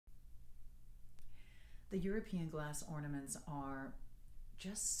The European glass ornaments are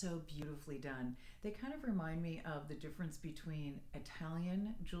just so beautifully done. They kind of remind me of the difference between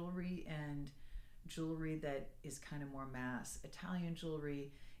Italian jewelry and jewelry that is kind of more mass. Italian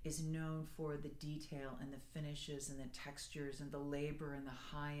jewelry is known for the detail and the finishes and the textures and the labor and the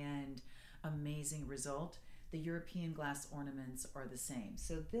high end amazing result. The European glass ornaments are the same.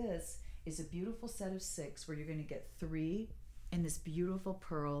 So this is a beautiful set of 6 where you're going to get 3 in this beautiful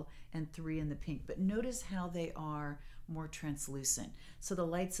pearl and 3 in the pink. But notice how they are more translucent. So the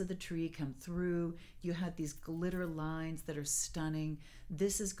lights of the tree come through. You have these glitter lines that are stunning.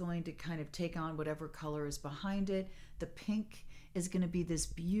 This is going to kind of take on whatever color is behind it. The pink is going to be this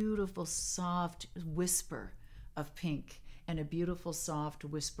beautiful soft whisper of pink and a beautiful soft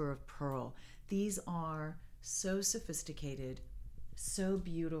whisper of pearl. These are so sophisticated, so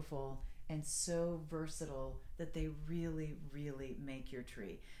beautiful, and so versatile that they really, really make your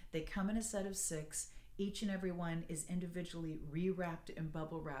tree. They come in a set of 6. Each and every one is individually rewrapped and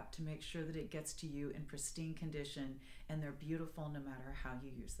bubble wrapped to make sure that it gets to you in pristine condition, and they're beautiful no matter how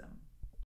you use them.